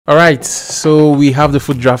Alright, so we have the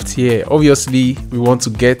FUT Draft here. Obviously, we want to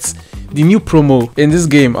get the new promo in this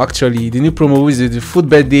game. Actually, the new promo is the FUT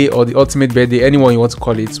birthday or the ultimate birthday, anyone you want to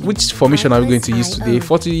call it. Which formation are we going to use today?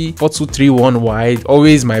 4-2-3-1 wide,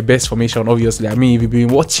 always my best formation. Obviously, I mean, if you've been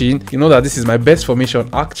watching, you know that this is my best formation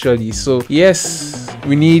actually. So yes,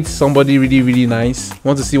 we need somebody really nice.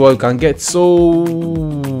 Want to see what we can get. So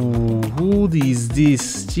who is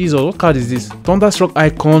this? Jesus, what card is this? Thunderstruck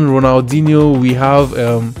icon Ronaldinho. We have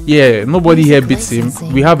yeah, nobody here beats him.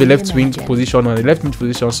 We have a left wing position and a left mid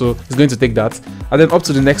position, so it's going to take that. And then up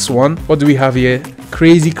to the next one, what do we have here?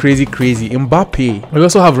 Crazy Mbappe. We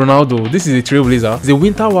also have Ronaldo. This is a trailblazer. It's a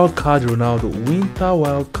winter wild card Ronaldo. Winter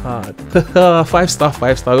wild card. 5-star. We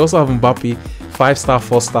also have Mbappe. 5-star,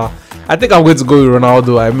 4-star. I think I'm going to go with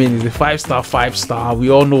Ronaldo. I mean, it's a 5-star. We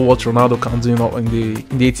all know what Ronaldo can do in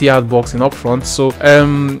the Etihad box and up front. So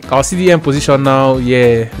our CDM position now,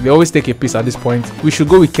 yeah, they always take a piece at this point. We should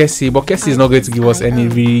go with Kessie, but Kessie is not going to give us any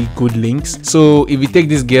really good links. So if we take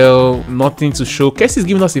this girl, nothing to show. Kessie is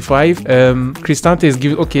giving us a 5. Cristante is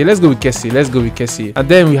giving. Okay, let's go with Kessie. And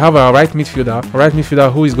then we have our right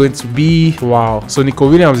midfielder who is going to be, wow. So Nico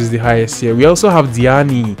Williams is the highest here. We also have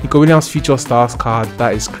Diani, Nico Williams Future Stars card.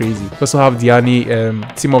 That is crazy. We also have Diani,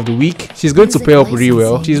 team of the week. She's going to pair up really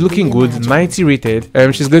well. She's looking good, 90 rated.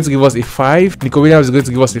 She's going to give us a 5. Nico Williams is going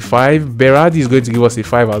to give us a 5. Berardi is going to give us a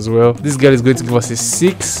 5 as well. This girl is going to give us a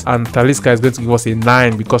 6, and Talisca is going to give us a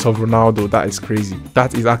 9 because of Ronaldo. That is crazy.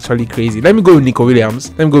 That is actually crazy. Let me go with Nico Williams.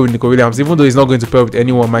 Even though he's not going to pair with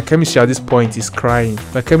anyone. My chemistry at this point is crying.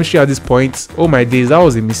 Oh my days, that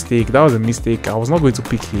was a mistake. I was not going to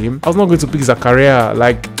pick him. I was not going to pick Zakaria.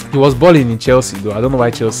 Like, he was balling in Chelsea though. I don't know why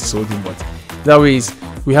Chelsea sold him, but that ways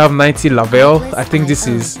we have 90 Lavelle. I think this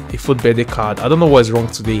is a FUT birthday card. I don't know what is wrong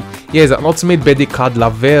today. Yeah, it's an ultimate birthday card,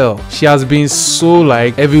 Lavelle. She has been so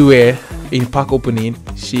like everywhere in pack opening.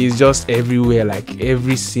 She is just everywhere, like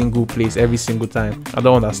every single place, every single time. I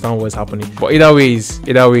don't understand what's happening, but either ways,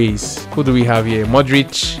 who do we have here?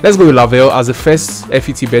 Modric. Let's go with Lavelle as the first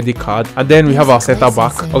FUT birthday card, and then we have our center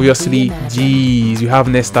back. Obviously, geez, you have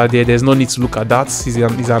Nesta there. There's no need to look at that. He's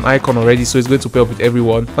an icon already, so he's going to pair up with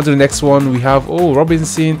everyone. On to the next one, we have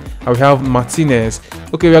Robinson, and we have Martinez.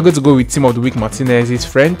 Okay, we are going to go with team of the week Martinez. He's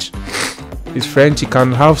French. He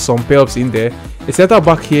can have some pair-ups in there. A center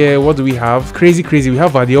back here, what do we have? Crazy. We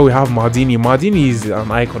have Vadio, we have Maldini. Maldini is an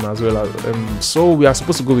icon as well. So we are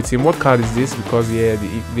supposed to go with him. What card is this? Because yeah,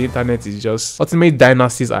 the internet is just Ultimate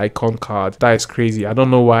Dynasty's icon card. That is crazy. I don't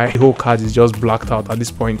know why the whole card is just blacked out at this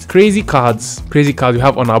point. Crazy cards we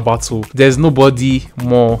have on our battle. There's nobody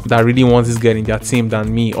more that really wants this girl in their team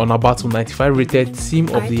than me. On our battle, 95 rated team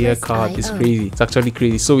of the year card is crazy. It's actually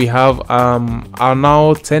crazy. So we have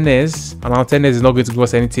Arnau Tenes. Arnau Tenes is not going to give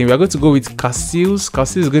us anything. We are going to go with Casillas is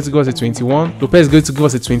going to give us a 21. Lopez is going to give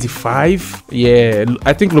us a 25. Yeah,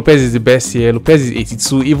 I think Lopez is the best here. Lopez is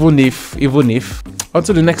 82, even if. On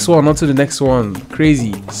to the next one.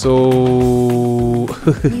 Crazy. So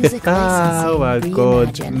oh my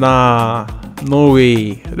god. Nah, no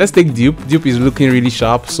way. Let's take Dupe. Dupe is looking really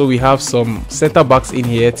sharp. So we have some center backs in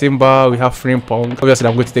here. Timber, we have Frimpong. Obviously,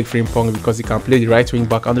 I'm going to take Frimpong because he can play the right wing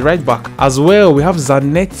back and the right back as well. We have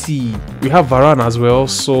Zanetti. We have Varane as well.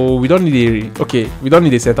 So we don't need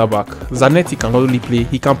a center back. Zanetti can only play.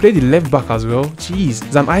 He can play the left back as well. Jeez,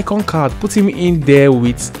 it's an icon card. Put him in there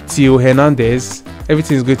with Theo Hernandez.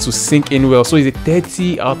 Everything is going to sink in well. So it's a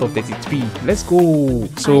 30 out of 33. Let's go.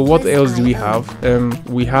 So what else do we have?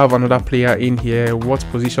 We have another player in here. What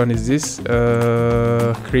position is this?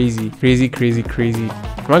 Crazy. Am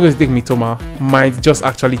I going to take Mitoma? Might just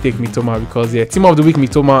actually take Mitoma because yeah, team of the week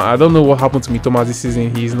Mitoma. I don't know what happened to Mitoma this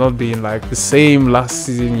season. He's not being like the same last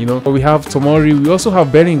season, you know. But we have Tomori. We also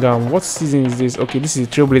have Bellingham. What season is this? Okay, this is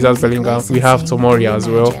Trailblazers Bellingham. We have Tomori as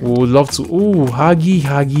well. We would love to. Ooh, Hagi,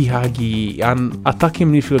 an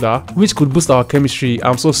attacking midfielder, which could boost our chemistry.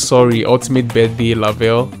 I'm so sorry, ultimate birthday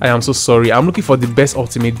Lavelle. I am so sorry. I'm looking for the best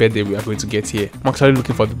ultimate birthday we are going to get here. I'm actually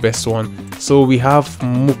looking for the best one. So we have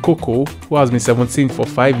Mukoko, who has been 17 for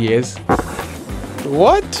 5 years.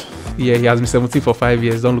 What? Yeah, he has been 17 for 5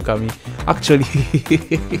 years. Don't look at me. Actually,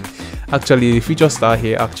 the feature star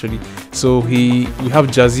here actually. So we have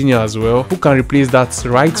Jazinho as well, who can replace that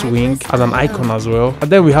right wing as an icon as well.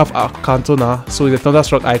 And then we have Cantona, so the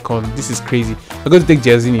Thunderstruck icon. This is crazy. We're going to take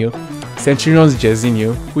Jazinho. Centurion's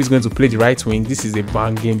Jairzinho, who is going to play the right wing. This is a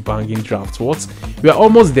banging draft. What? We are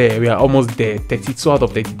almost there. 32 out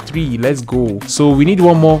of 33. Let's go. So we need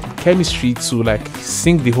one more chemistry to like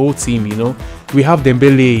sync the whole team, you know. we have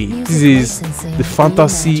Dembele. This is the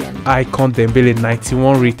fantasy icon Dembele,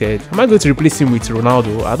 91 rated. Am I going to replace him with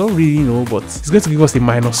Ronaldo? I don't really know, but it's going to give us a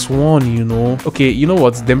 -1, you know. Okay, you know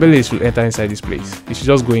what? Dembele should enter inside this place. He should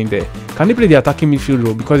just go in there. Can he play the attacking midfield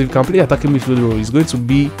role? Because if he can play the attacking midfield role, he's going to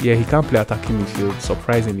be, yeah, he can't play attacking midfield,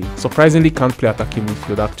 surprisingly can't play attacking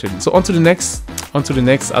midfield actually. So on to the next,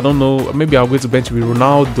 I don't know, maybe I'm going to bench with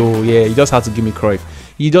Ronaldo. Yeah, he just had to give me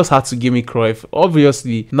Cruyff.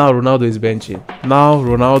 Obviously, now Ronaldo is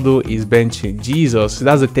benching. Jesus,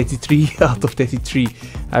 that's a 33 out of 33.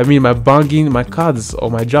 I mean, my cards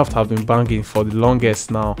or my draft have been banging for the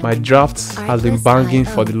longest now.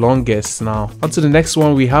 On to the next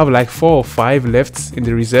one, we have like 4 or 5 left in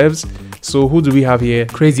the reserves. So who do we have here?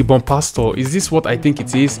 Crazy Bompastor. Is this what I think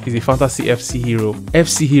it is? Is a fantasy FC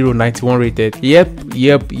hero 91 rated. Yep.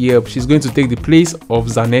 She's going to take the place of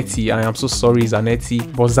Zanetti. I am so sorry, Zanetti,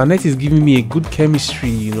 but Zanetti is giving me a good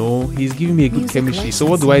chemistry, you know. He's giving me a good chemistry. So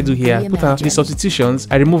what do I do here? I put her in substitutions.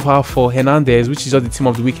 I remove her for Hernandez, which is just the team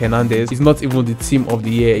of the week. Hernandez is not even the team of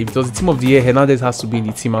the year. If it was the team of the year, Hernandez has to be in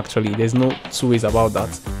the team actually. There's no two ways about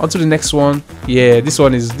that. On to the next one. Yeah, this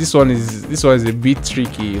one is a bit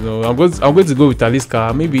tricky, you know. I'm going to go with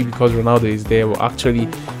Talisca, maybe because Ronaldo is there, but actually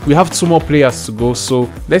we have 2 more players to go. So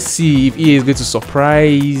let's see if EA is going to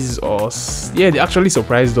surprise us. Yeah, they actually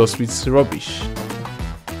surprised us with rubbish.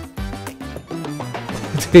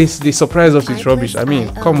 They surprised us with rubbish. I mean,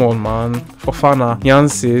 come on, man. Fofana,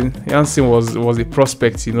 Janssen was a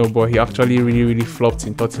prospect, you know, but he actually really flopped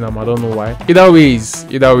in Tottenham. I don't know why. Either ways,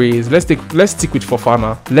 let's stick with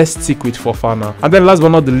Fofana. And then last but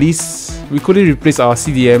not the least, we couldn't replace our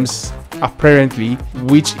CDMs apparently,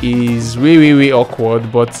 which is way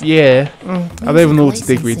awkward, but yeah, I don't even know what to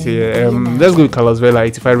take with here. Let's go with Carlos Vela,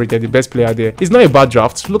 85 rated, the best player there. It's not a bad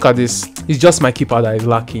draft. Look at this. It's just my keeper that is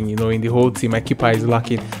lacking, you know. In the whole team, my keeper is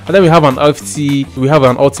lacking. And then we have an FT, we have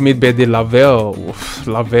an ultimate birthday Lavelle.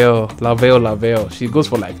 Lavelle. She goes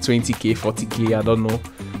for like 20k, 40k, I don't know.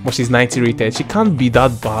 But she's 90 rated. She can't be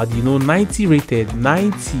that bad, you know. 90 rated,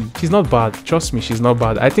 90. She's not bad. Trust me, she's not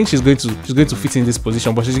bad. I think she's going to fit in this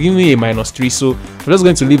position, but she's giving me a -3. So we're just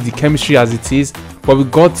going to leave the chemistry as it is. But we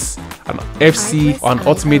got an FC, an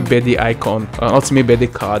ultimate birthday icon, an ultimate birthday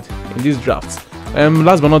card in this draft.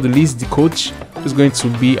 Last but not the least, the coach is going to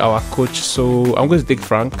be our coach. So I'm going to take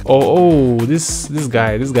Frank. Oh, this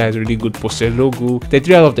guy is really good. Poster logo,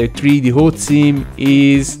 33 out of 33. The whole team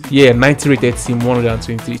is 90 rated team,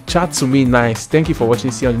 123. Chat to me, nice. Thank you for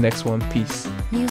watching. See you on the next one. Peace.